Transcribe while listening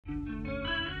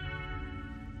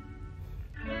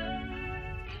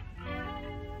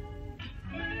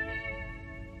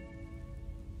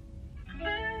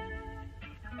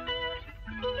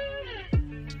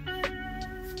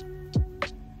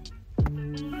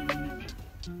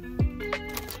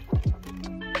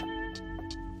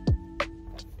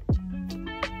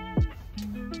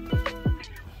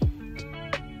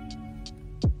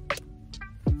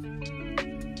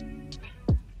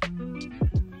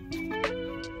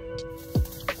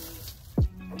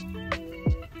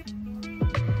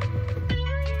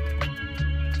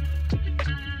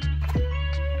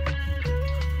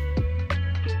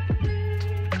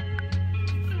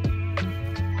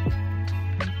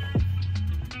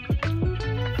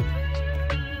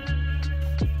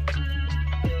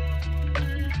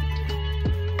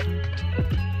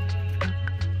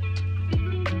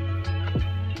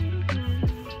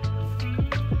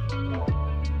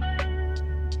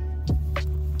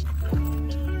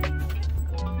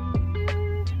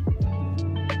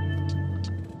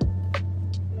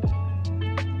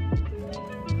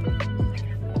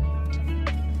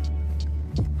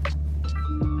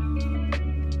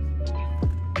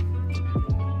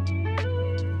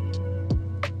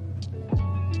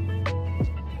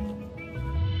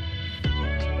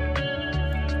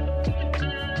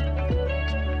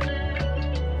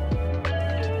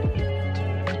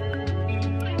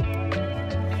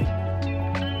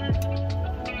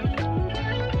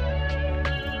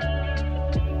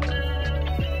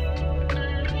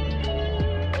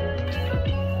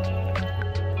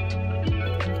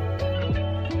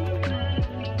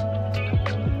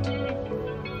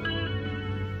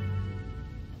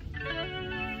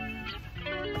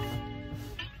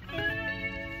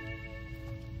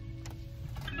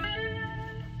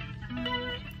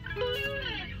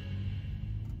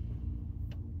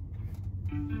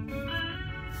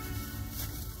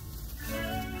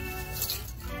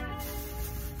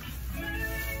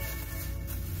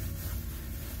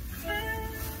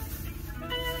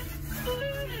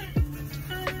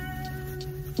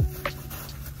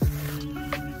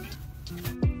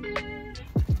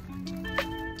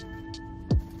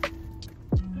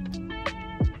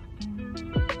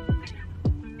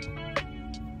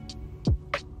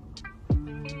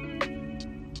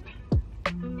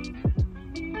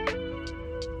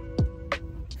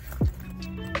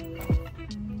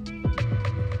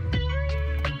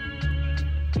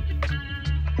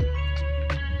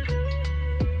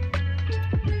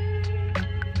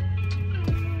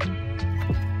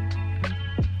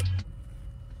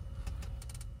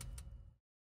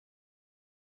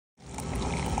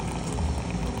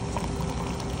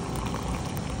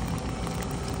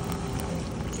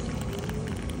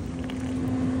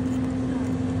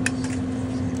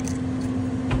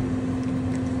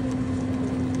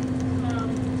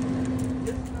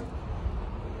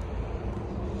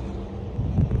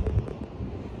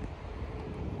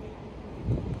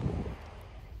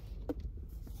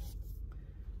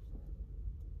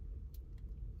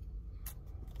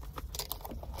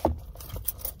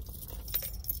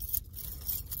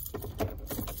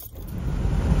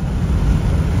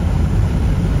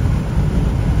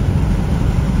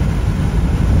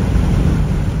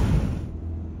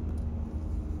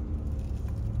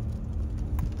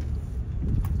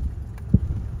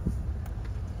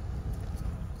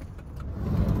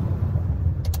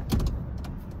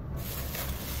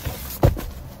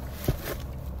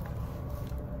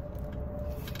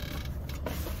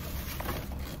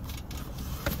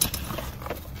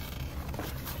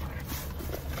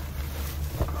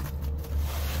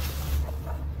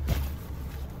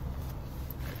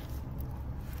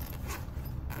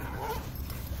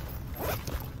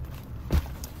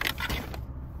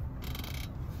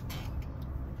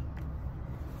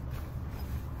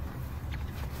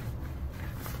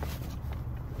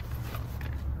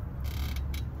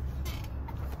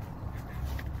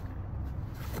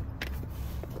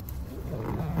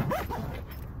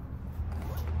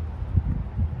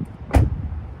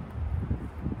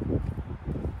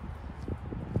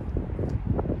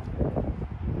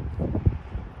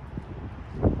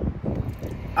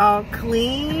all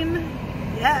clean.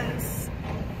 Yes.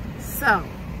 So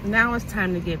now it's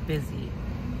time to get busy.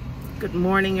 Good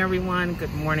morning, everyone.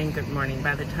 Good morning, good morning.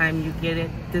 By the time you get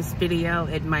this video,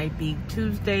 it might be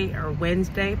Tuesday or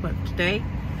Wednesday, but today,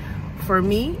 for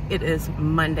me, it is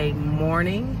Monday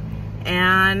morning,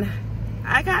 and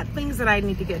I got things that I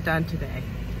need to get done today.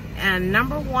 And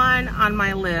number one on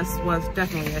my list was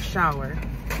definitely a shower.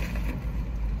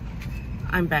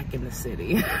 I'm back in the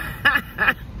city.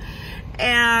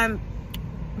 And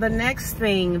the next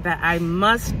thing that I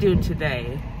must do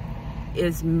today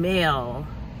is mail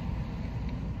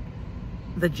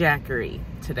the jackery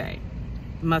today.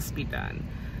 Must be done.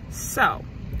 So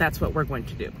that's what we're going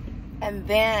to do. And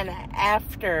then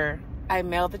after I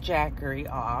mail the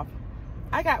jackery off,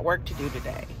 I got work to do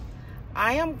today.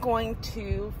 I am going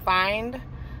to find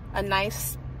a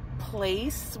nice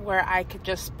place where I could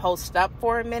just post up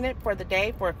for a minute for the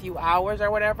day, for a few hours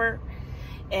or whatever,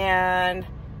 and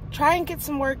try and get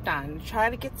some work done, try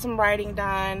to get some writing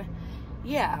done.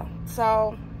 Yeah,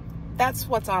 so that's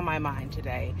what's on my mind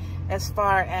today. As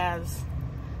far as,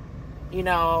 you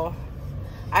know,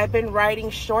 I've been writing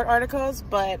short articles,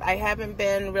 but I haven't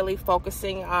been really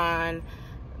focusing on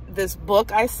this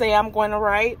book I say I'm going to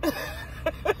write.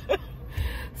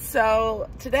 So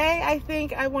today I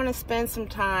think I want to spend some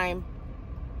time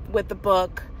with the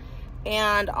book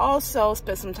and also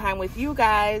spend some time with you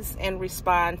guys and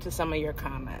respond to some of your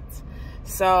comments.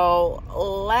 So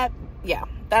yeah,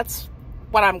 that's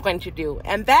what I'm going to do.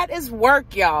 And that is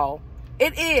work, y'all.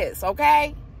 It is,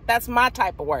 okay? That's my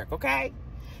type of work, okay?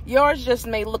 Yours just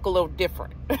may look a little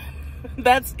different.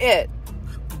 That's it.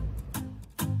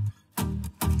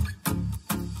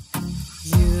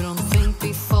 You don't think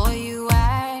before you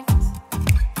act.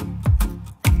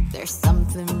 There's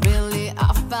something really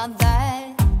off about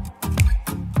that.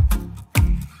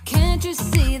 Can't you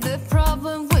see the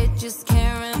problem with just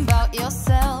caring about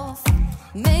yourself?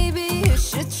 Maybe you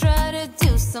should try to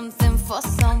do something for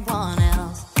someone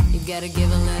else. You gotta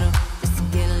give a little, just to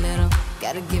get a little.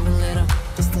 Gotta give a little,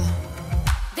 just to...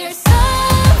 There's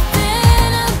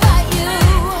something about you.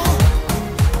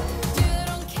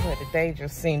 The day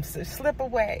just seems to slip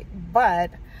away, but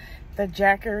the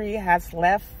jackery has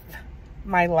left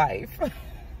my life.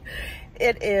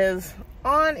 It is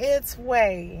on its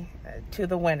way to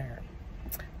the winner.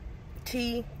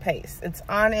 T-Pace. It's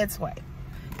on its way.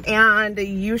 And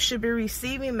you should be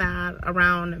receiving that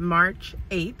around March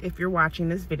 8th. If you're watching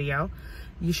this video,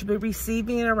 you should be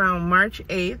receiving it around March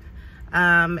 8th.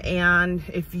 And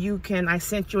if you can, I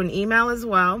sent you an email as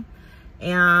well.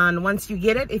 And once you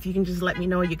get it, if you can just let me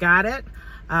know you got it,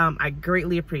 I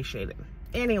greatly appreciate it.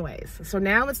 Anyways, so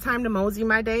now it's time to mosey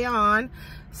my day on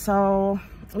so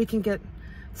we can get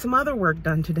some other work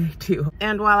done today too.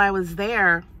 And while I was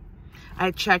there,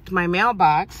 I checked my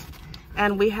mailbox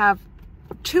and we have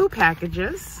 2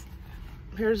 packages.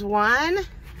 Here's one.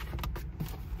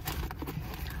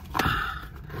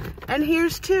 And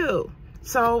here's 2.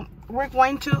 So we're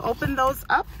going to open those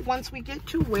up once we get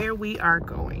to where we are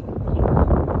going.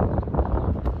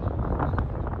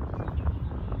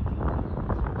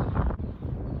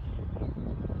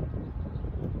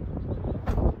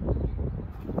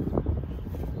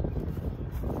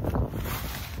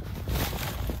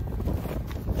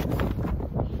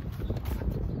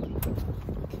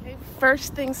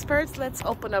 First things first, let's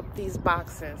open up these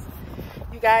boxes.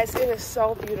 You guys, it is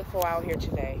so beautiful out here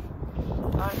today.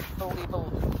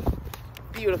 Unbelievable.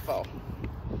 Beautiful.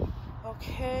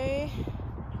 Okay.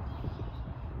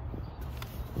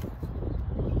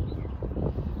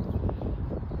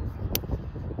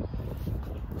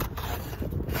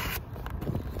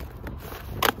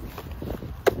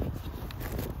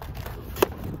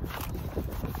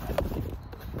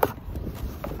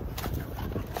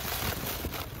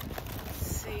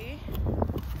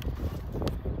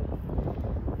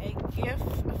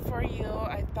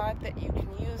 That you can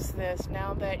use this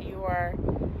now that you are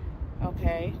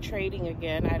trading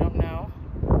again. I don't know.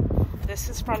 This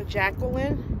is from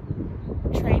Jacqueline.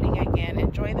 Trading again.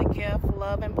 Enjoy the gift.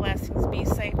 Love and blessings. Be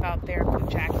safe out there from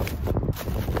Jacqueline.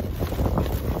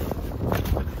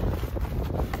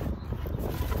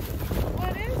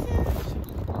 What is it?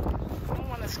 I don't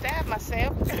want to stab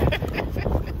myself.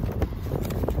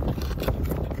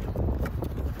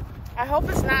 I hope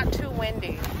it's not too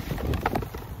windy.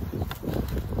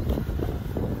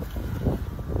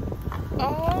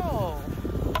 Oh,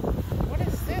 what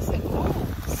is this? It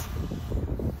moves.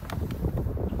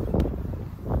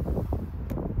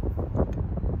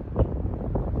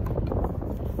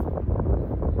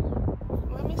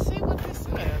 Let me see what this is.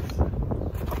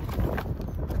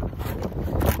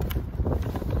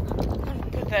 Let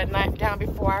me put that knife down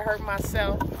before I hurt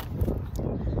myself.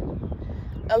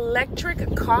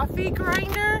 Electric coffee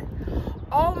grinder?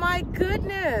 Oh my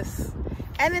goodness.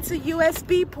 And it's a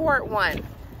USB port one.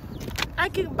 I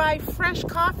can buy fresh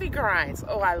coffee grinds.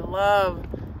 Oh, I love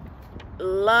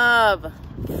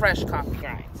fresh coffee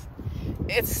grinds.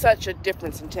 It's such a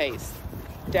difference in taste.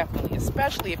 Definitely,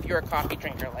 especially if you're a coffee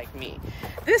drinker like me.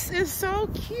 This is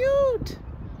so cute.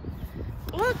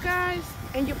 Look, guys,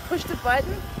 and you push the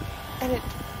button and it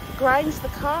grinds the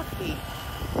coffee.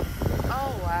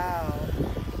 Oh, wow.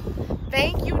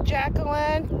 Thank you,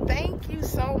 Jacqueline. Thank you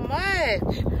so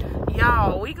much.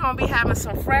 Y'all, we gonna be having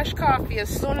some fresh coffee as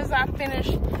soon as I finish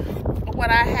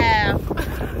what I have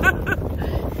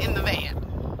in the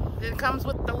van. It comes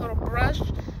with the little brush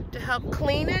to help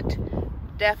clean it.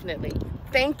 Definitely.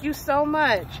 Thank you so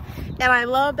much. And I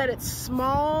love that it's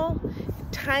small,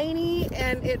 tiny,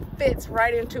 and it fits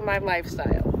right into my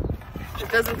lifestyle.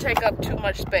 It doesn't take up too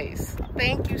much space.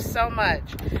 Thank you so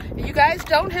much. You guys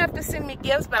don't have to send me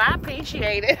gifts, but I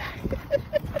appreciate it.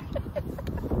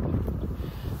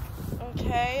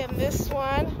 Okay, and this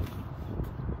one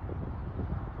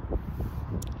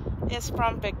is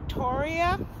from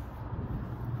Victoria,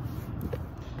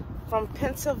 from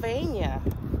Pennsylvania.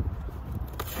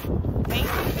 Thank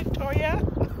you, Victoria.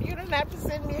 You don't have to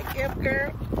send me a gift,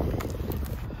 girl.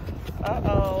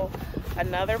 Uh-oh,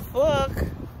 another book.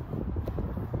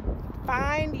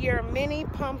 Find Your Mini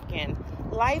Pumpkin,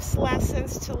 Life's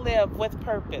Lessons to Live with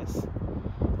Purpose.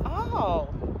 Oh,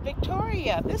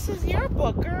 Victoria, this is your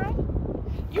book, girl.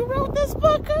 You wrote this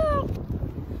book, girl.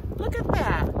 Look at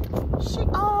that.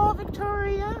 Oh,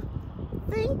 Victoria,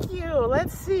 thank you.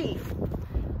 Let's see.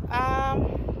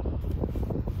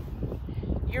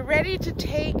 You're ready to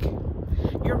take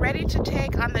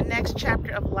on the next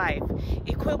chapter of life,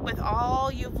 equipped with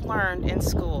all you've learned in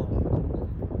school.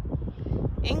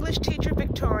 English teacher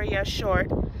Victoria Short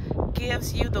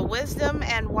gives you the wisdom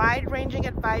and wide-ranging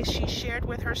advice she shared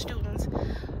with her students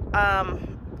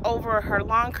over her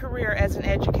long career as an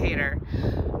educator.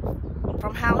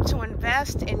 From how to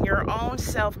invest in your own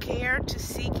self-care to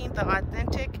seeking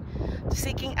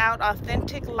out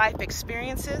authentic life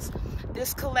experiences,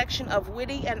 this collection of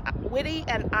witty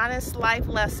and honest life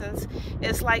lessons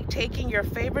is like taking your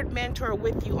favorite mentor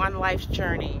with you on life's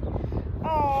journey.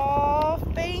 Oh,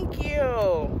 thank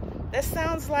you. This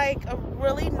sounds like a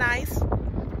really nice,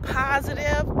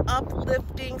 positive,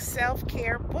 uplifting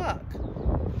self-care book.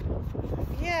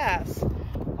 Yes.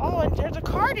 Oh, and there's a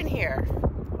card in here.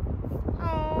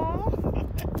 Oh.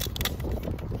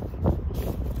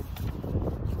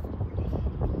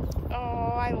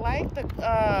 Oh, I like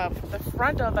the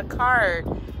front of the card.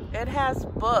 It has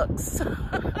books.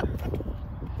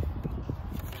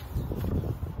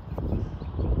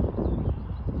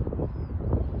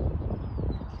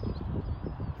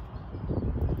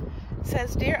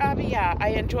 Says, Dear Abiyah, I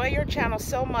enjoy your channel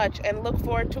so much and look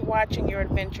forward to watching your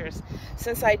adventures.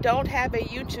 Since I don't have a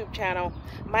YouTube channel,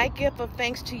 my gift of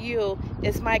thanks to you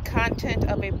is my content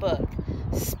of a book.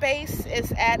 Space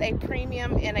is at a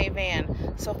premium in a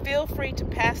van, so feel free to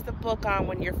pass the book on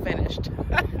when you're finished.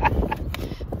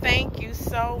 Thank you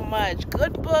so much.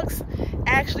 Good books,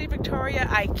 actually, Victoria,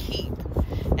 I keep.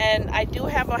 And I do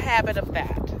have a habit of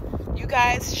that. You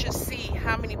guys should see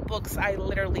how many books I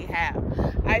literally have.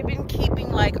 I've been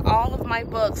keeping like all of my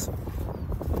books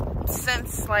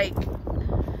since like,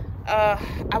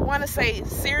 I want to say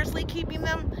seriously keeping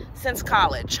them since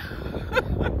college.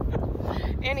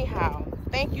 Anyhow,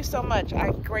 thank you so much.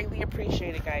 I greatly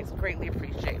appreciate it, guys. Greatly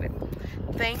appreciate it.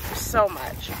 Thank you so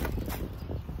much.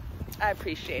 I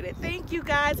appreciate it. Thank you,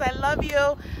 guys. I love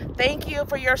you. Thank you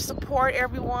for your support,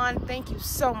 everyone. Thank you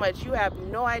so much. You have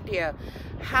no idea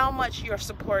how much your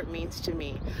support means to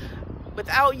me.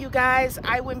 Without you guys,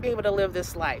 I wouldn't be able to live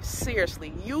this life.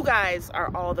 Seriously, you guys are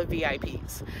all the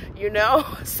VIPs, you know?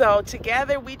 So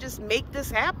together we just make this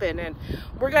happen, and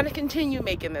we're going to continue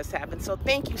making this happen. So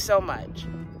thank you so much.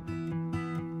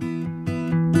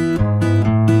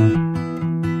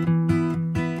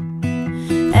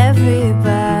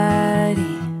 Everybody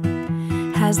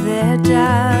has their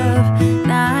job,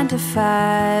 9 to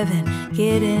 5, and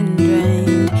getting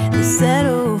drained. They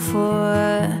settle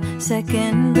for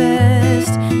second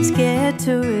best, scared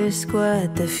to risk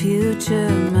what the future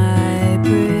might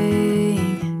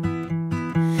bring.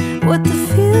 What the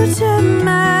future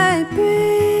might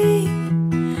bring.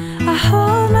 I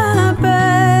hold my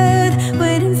breath,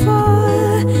 waiting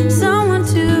for someone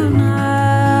to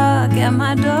knock at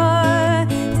my door,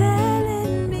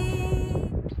 telling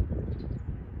me.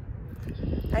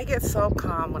 I get so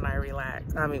calm when I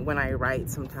relax. I mean, when I write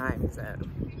sometimes, and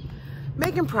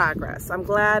making progress. I'm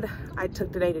glad I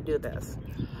took the day to do this.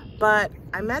 But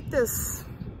I'm at this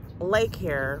lake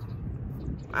here.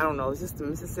 I don't know, is this the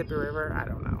Mississippi River? I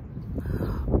don't know.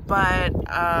 But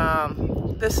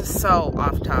this is so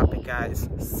off topic, guys.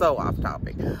 So off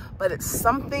topic. But it's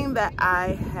something that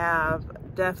I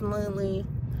have definitely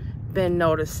been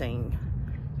noticing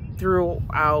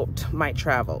throughout my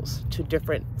travels to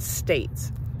different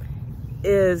states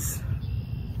is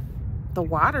the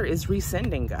water is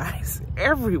rescinding, guys,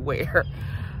 everywhere.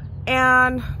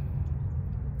 And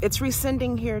it's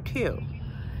rescinding here too.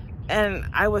 And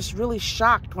I was really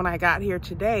shocked when I got here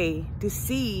today to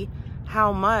see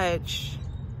how much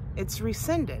It's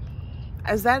rescinded.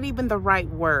 Is that even the right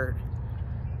word?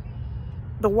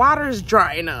 The water is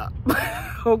drying up,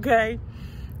 okay?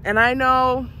 And I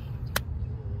know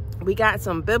we got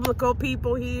some biblical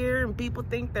people here, and people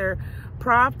think they're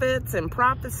prophets and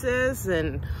prophetesses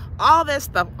and all this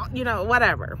stuff, you know,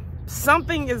 whatever.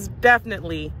 Something is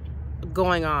definitely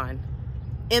going on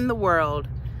in the world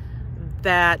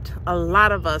that a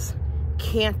lot of us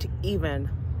can't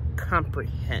even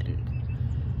comprehend.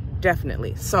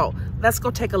 Definitely. So let's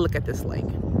go take a look at this lake.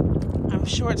 I'm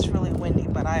sure it's really windy,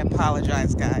 but I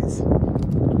apologize, guys. But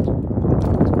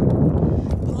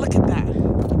look at that.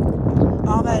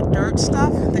 All that dirt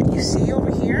stuff that you see over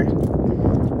here,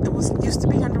 it used to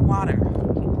be underwater.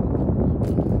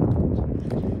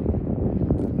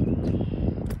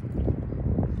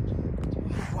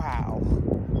 Wow.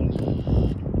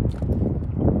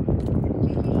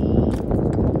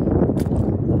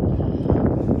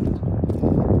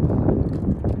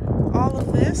 All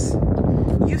of this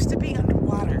used to be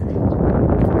underwater.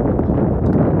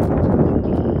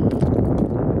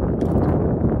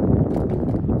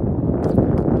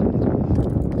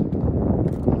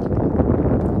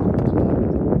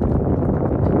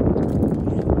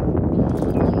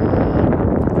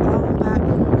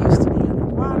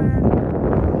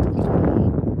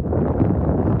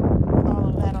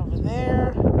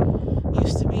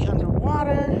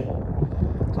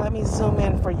 Let me zoom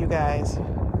in for you guys.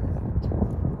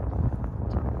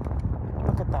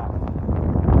 Look at that.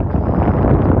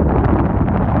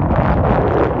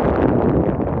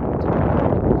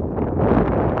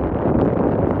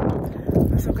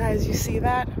 So guys, you see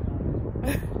that?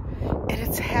 And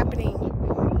it's happening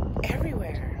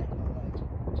everywhere.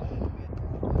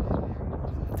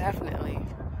 Definitely.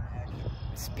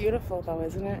 It's beautiful though,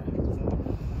 isn't it?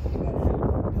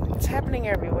 It's happening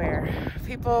everywhere.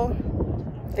 People,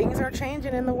 things are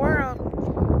changing in the world.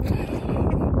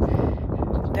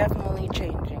 Definitely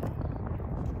changing.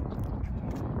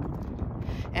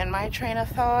 And my train of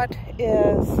thought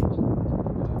is,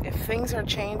 if things are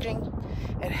changing,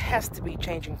 it has to be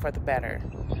changing for the better.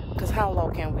 Because how low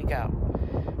can we go?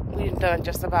 We've done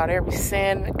just about every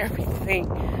sin, everything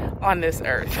on this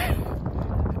earth.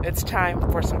 It's time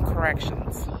for some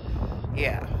corrections.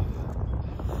 Yeah.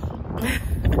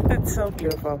 It's so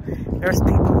beautiful. There's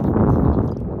people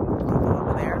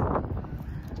over there.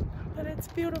 But it's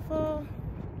beautiful.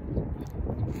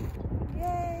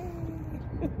 Yay!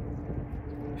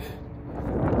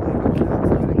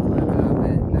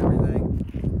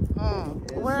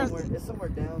 It's somewhere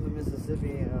down the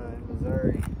Mississippi in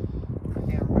Missouri. I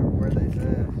can't remember where they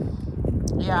said.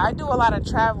 Yeah, I do a lot of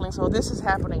traveling, so this is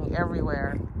happening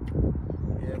everywhere.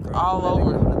 Yeah, bro, all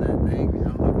over. That thing. I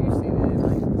don't know if you've seen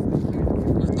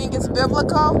it. You think it's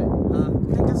biblical? Huh?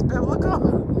 You think it's biblical?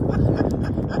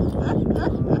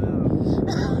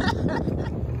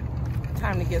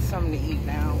 Time to get something to eat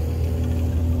now.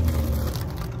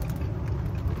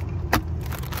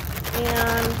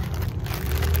 And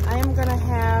I am gonna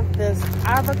have this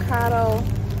avocado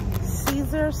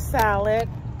Caesar salad.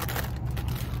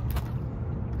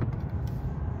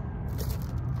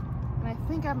 And I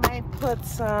think I might put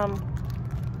some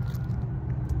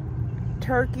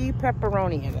turkey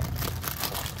pepperoni in it.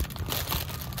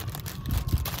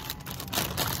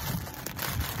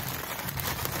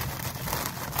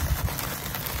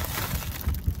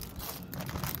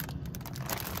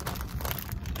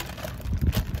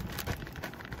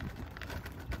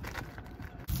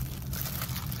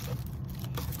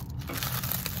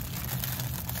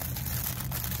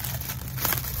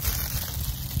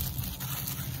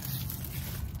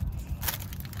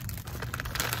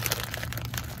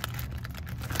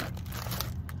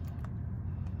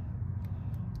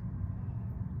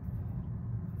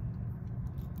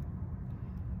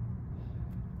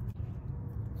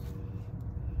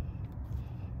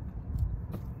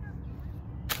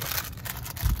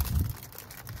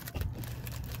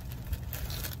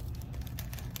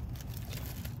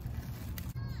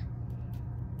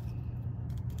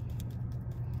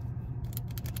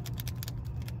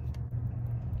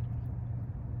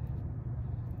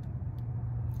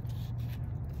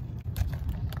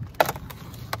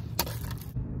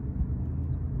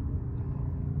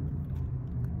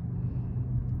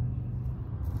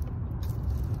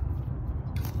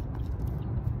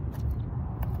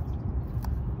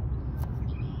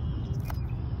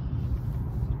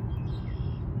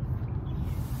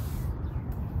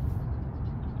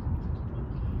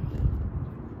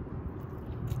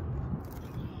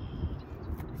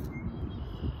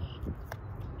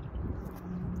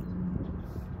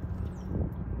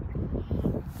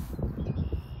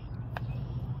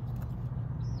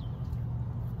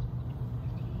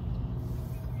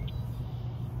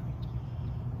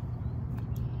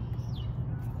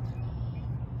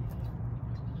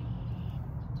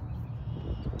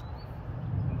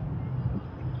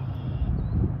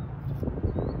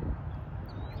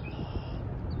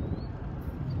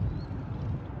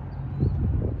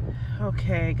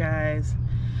 Okay, guys.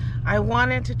 I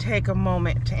wanted to take a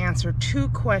moment to answer 2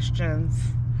 questions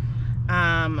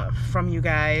from you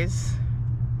guys.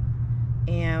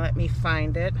 And let me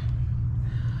find it.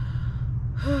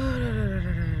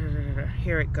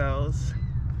 Here it goes.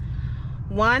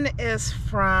 One is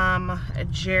from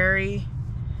Jerry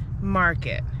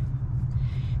Market.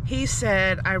 He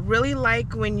said, I really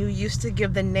like when you used to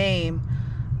give the name.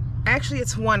 Actually,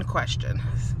 it's 1 question.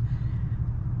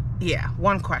 Yeah,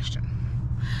 1 question.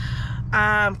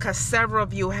 Because several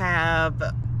of you have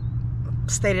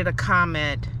stated a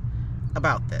comment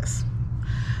about this.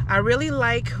 I really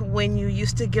like when you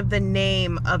used to give the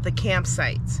name of the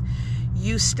campsites.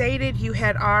 You stated you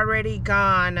had already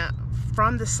gone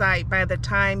from the site by the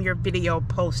time your video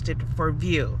posted for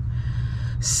view.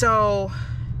 So,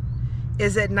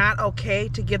 is it not okay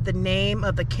to give the name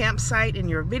of the campsite in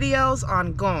your videos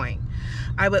ongoing?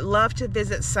 I would love to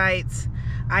visit sites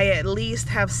I at least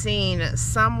have seen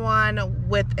someone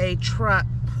with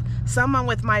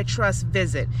my trust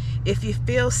visit. If you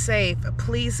feel safe,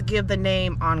 please give the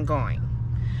name ongoing.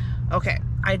 Okay,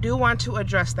 I do want to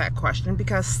address that question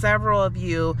because several of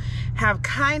you have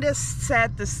kind of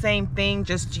said the same thing,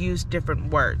 just used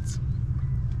different words.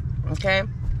 Okay,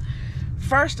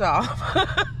 first off,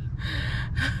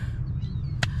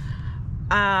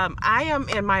 I am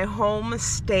in my home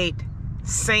state,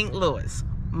 St. Louis,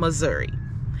 Missouri.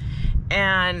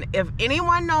 And if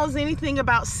anyone knows anything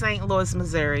about St. Louis,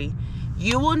 Missouri,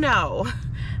 you will know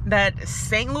that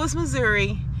St. Louis,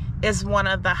 Missouri is one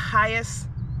of the highest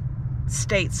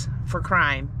states for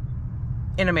crime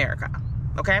in America.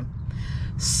 Okay?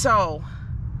 So,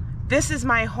 this is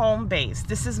my home base.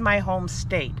 This is my home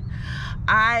state.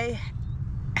 I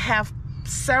have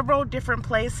several different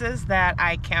places that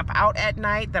I camp out at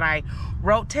night, that I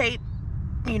rotate,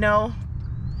 you know,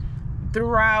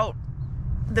 throughout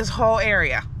this whole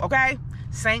area, okay?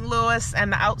 St. Louis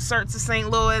and the outskirts of St.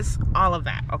 Louis, all of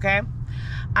that, okay?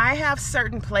 I have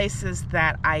certain places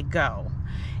that I go,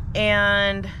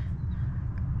 and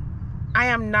I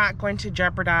am not going to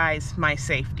jeopardize my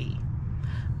safety.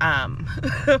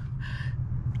 I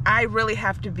really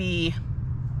have to be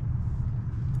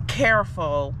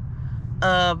careful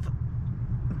of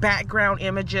background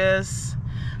images.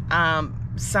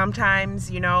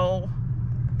 Sometimes, you know,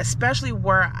 especially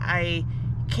where I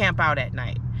camp out at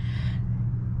night.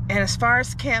 And as far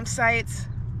as campsites,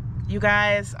 you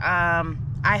guys, I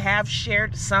have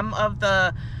shared some of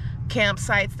the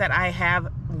campsites that I have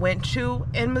went to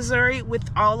in Missouri with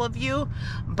all of you,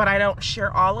 but I don't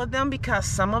share all of them because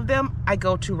some of them I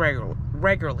go to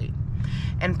regularly.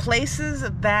 And places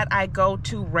that I go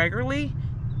to regularly,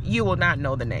 you will not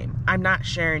know the name. I'm not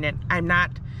sharing it. I'm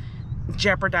not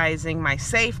jeopardizing my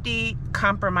safety,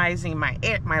 compromising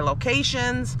my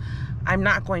locations. I'm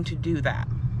not going to do that.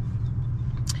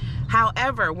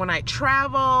 However, when I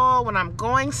travel, when I'm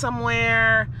going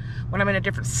somewhere, when I'm in a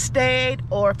different state,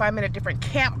 or if I'm in a different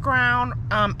campground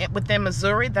within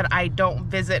Missouri that I don't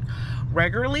visit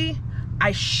regularly,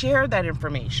 I share that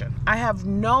information. I have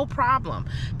no problem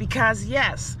because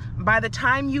yes, by the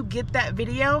time you get that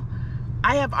video,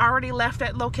 I have already left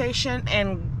that location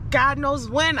and God knows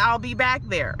when I'll be back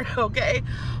there, okay?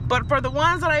 But for the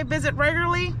ones that I visit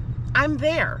regularly, I'm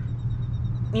there,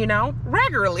 you know,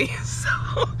 regularly. So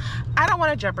I don't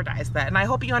want to jeopardize that. And I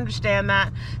hope you understand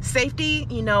that. Safety,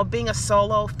 you know, being a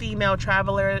solo female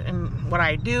traveler and what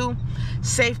I do,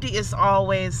 safety is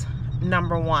always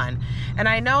 #1. And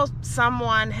I know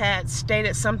someone had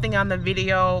stated something on the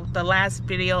video, the last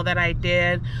video that I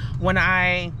did when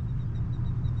I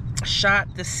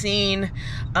shot the scene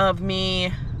of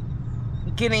me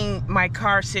getting my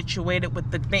car situated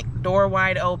with the door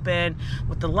wide open,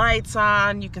 with the lights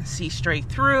on, you can see straight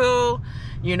through,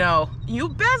 you know, you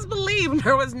best believe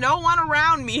there was no one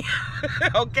around me,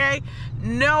 okay?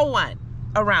 No one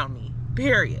around me,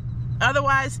 period.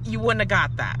 Otherwise, you wouldn't have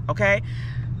got that, okay?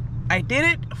 I did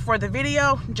it for the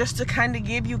video just to kind of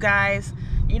give you guys,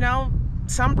 you know,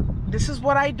 this is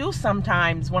what I do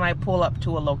sometimes when I pull up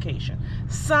to a location.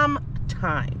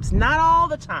 Sometimes, not all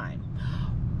the time.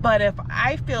 But if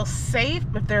I feel safe,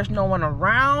 if there's no one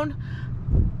around,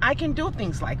 I can do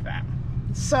things like that.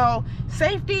 So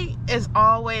safety is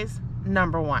always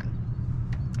 #1.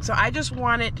 So I just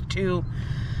wanted to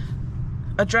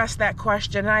address that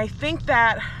question. And I think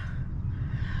that,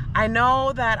 I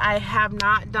know that I have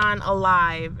not done a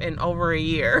live in over a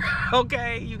year.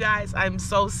 Okay, you guys, I'm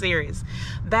so serious.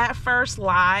 That first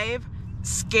live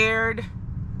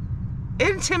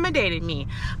intimidated me.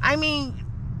 I mean,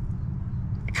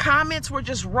 comments were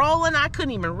just rolling. I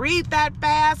couldn't even read that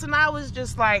fast, and I was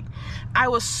just like, I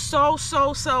was so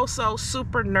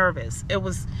super nervous.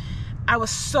 I was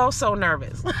so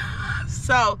nervous.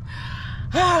 So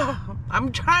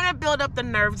I'm trying to build up the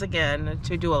nerves again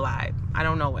to do a live. I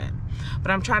don't know when, but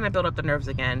I'm trying to build up the nerves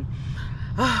again.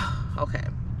 Okay.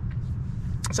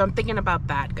 So I'm thinking about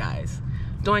that, guys.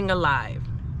 Doing a live.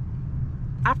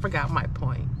 I forgot my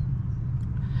point.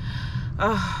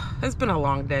 It's been a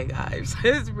long day, guys.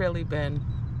 It's really been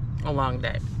a long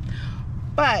day.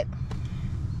 But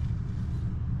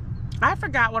I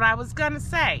forgot what I was gonna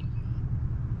say.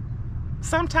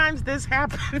 Sometimes this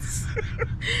happens.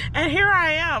 And here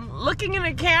I am looking in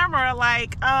the camera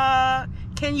like,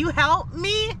 can you help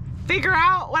me figure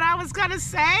out what I was gonna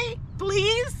say,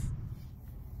 please?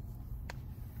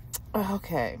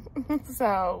 Okay,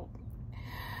 so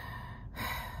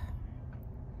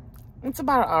it's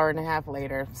about an hour and a half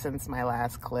later since my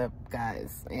last clip,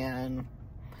 guys, and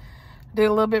did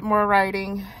a little bit more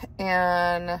writing,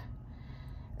 and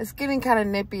it's getting kind of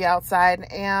nippy outside,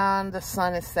 and the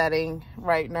sun is setting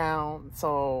right now,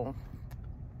 so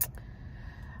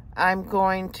I'm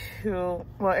going to,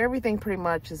 well, everything pretty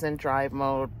much is in drive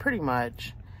mode, pretty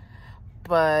much,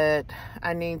 but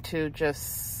I need to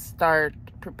just start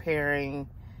preparing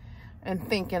and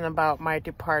thinking about my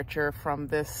departure from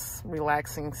this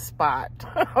relaxing spot.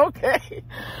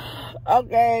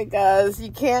 Okay, guys,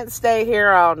 you can't stay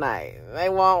here all night. They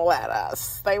won't let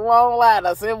us. They won't let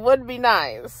us. It would be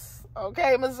nice.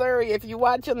 Okay, Missouri, if you're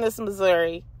watching this,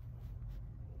 Missouri,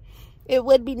 it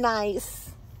would be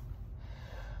nice.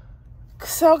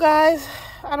 So, guys,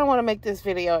 I don't want to make this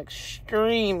video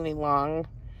extremely long.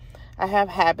 I have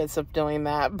habits of doing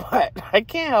that, but I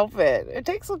can't help it. It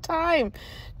takes some time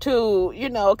to, you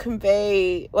know,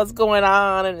 convey what's going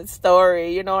on in its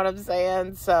story. You know what I'm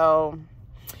saying? So,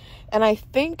 and I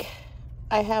think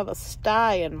I have a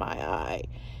sty in my eye.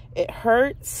 It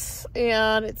hurts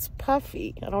and it's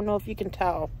puffy. I don't know if you can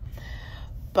tell,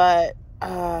 but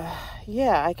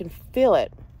yeah, I can feel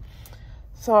it.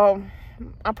 So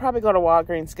I'll probably go to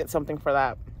Walgreens, get something for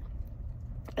that.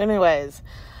 Anyways,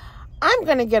 I'm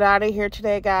going to get out of here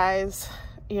today, guys.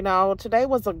 You know, today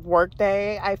was a work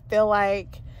day. I feel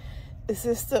like, is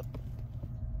this the,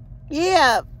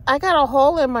 yeah, I got a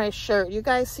hole in my shirt. You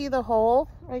guys see the hole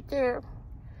right there?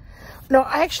 No,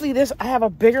 actually, I have a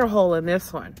bigger hole in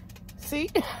this one.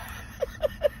 See? I have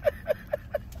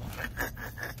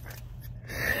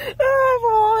a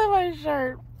hole in my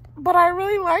shirt. But I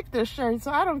really like this shirt,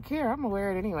 so I don't care. I'm going to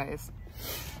wear it anyways.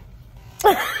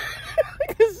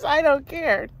 Because I don't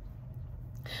care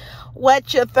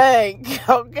what you think,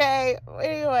 okay?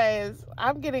 Anyways,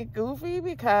 I'm getting goofy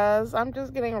because I'm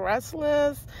just getting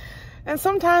restless. And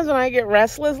sometimes when I get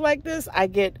restless like this, I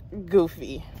get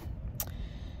goofy.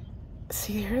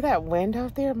 See, you hear that wind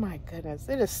out there? My goodness,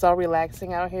 it is so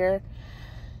relaxing out here.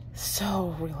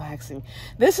 So relaxing.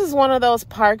 This is one of those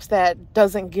parks that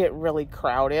doesn't get really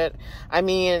crowded. I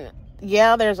mean,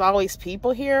 yeah, there's always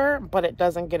people here, but it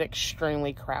doesn't get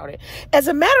extremely crowded. As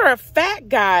a matter of fact,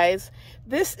 guys,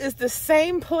 this is the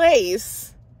same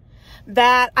place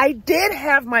that I did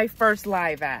have my first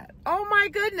live at. Oh my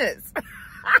goodness.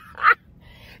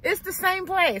 It's the same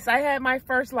place I had my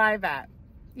first live at.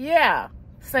 Yeah,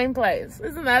 same place.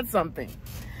 Isn't that something?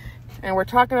 And we're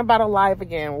talking about a live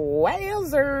again.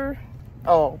 Wowzer.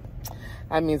 Oh,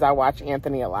 that means I watch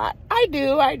Anthony a lot. I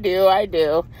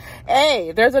do.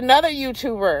 Hey, there's another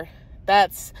YouTuber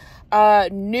that's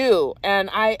new,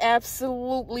 and I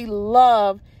absolutely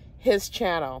love his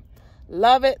channel.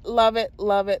 Love it. Look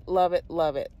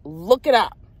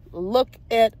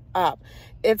it up.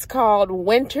 It's called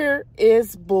Winter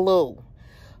is Blue.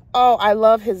 Oh, I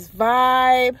love his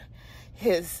vibe.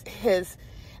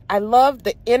 I love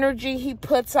the energy he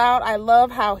puts out. I love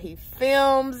how he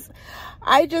films.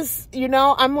 I just, you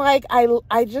know, I'm like,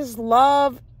 I just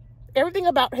love everything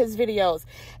about his videos.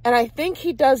 And I think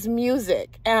he does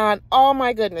music. And oh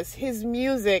my goodness, his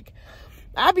music,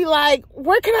 I'd be like,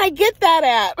 where can I get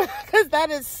that at? Because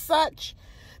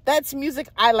that's music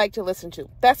I like to listen to.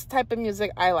 That's the type of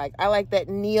music I like. I like that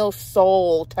neo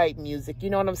soul type music. You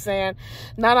know what I'm saying?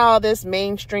 Not all this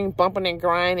mainstream bumping and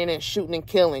grinding and shooting and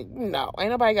killing. No,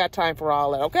 ain't nobody got time for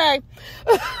all that, okay?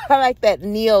 I like that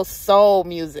neo soul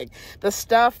music. The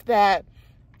stuff that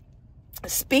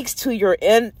speaks to your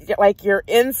your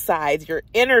insides, your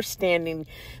inner standing,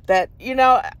 that, you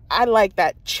know, I like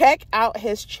that. Check out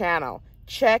his channel.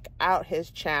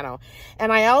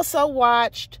 And I also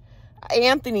watched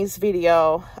Anthony's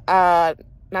video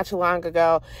not too long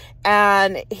ago,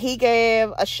 and he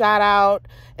gave a shout out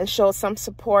and showed some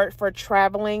support for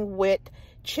Traveling with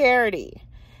Charity.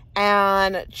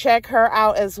 And check her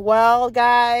out as well,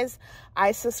 guys.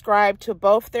 I subscribe to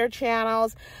both their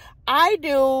channels. I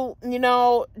do, you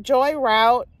know, Joy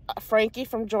Route Frankie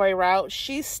from Joy Route,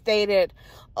 she stated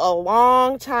a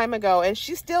long time ago, and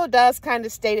she still does kind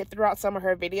of state it throughout some of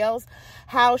her videos,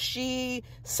 how she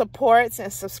supports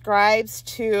and subscribes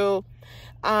to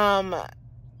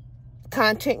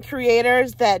content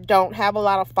creators that don't have a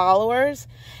lot of followers.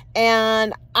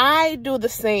 And I do the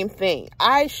same thing.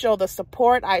 I show the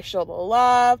support, I show the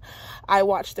love, I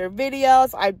watch their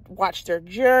videos, I watch their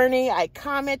journey, I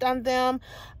comment on them,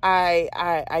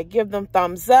 I give them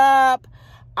thumbs up.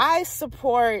 I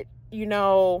support, you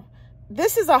know,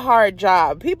 this is a hard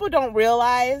job. People don't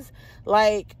realize,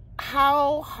 like,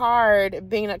 how hard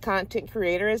being a content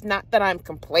creator is. Not that I'm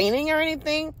complaining or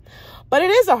anything, but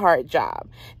it is a hard job.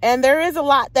 And there is a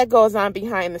lot that goes on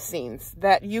behind the scenes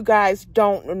that you guys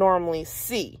don't normally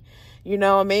see. You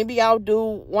know, maybe I'll do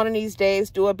one of these days,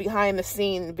 do a behind the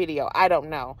scene video. I don't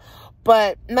know.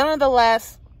 But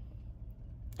nonetheless,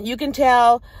 you can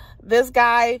tell this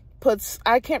guy puts,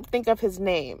 I can't think of his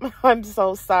name. I'm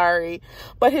so sorry.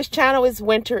 But his channel is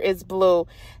Winter is Blue.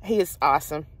 He is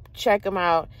awesome. Check him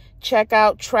out. Check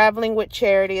out Traveling with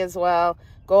Charity as well.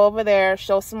 Go over there,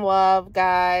 show some love,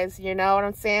 guys. You know what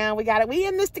I'm saying? We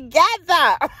in this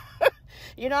together.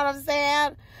 You know what I'm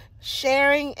saying?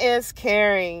 Sharing is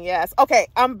caring. Yes. Okay,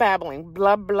 I'm babbling.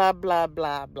 Blah, blah, blah,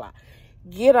 blah, blah.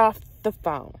 Get off the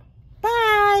phone.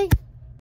 Bye.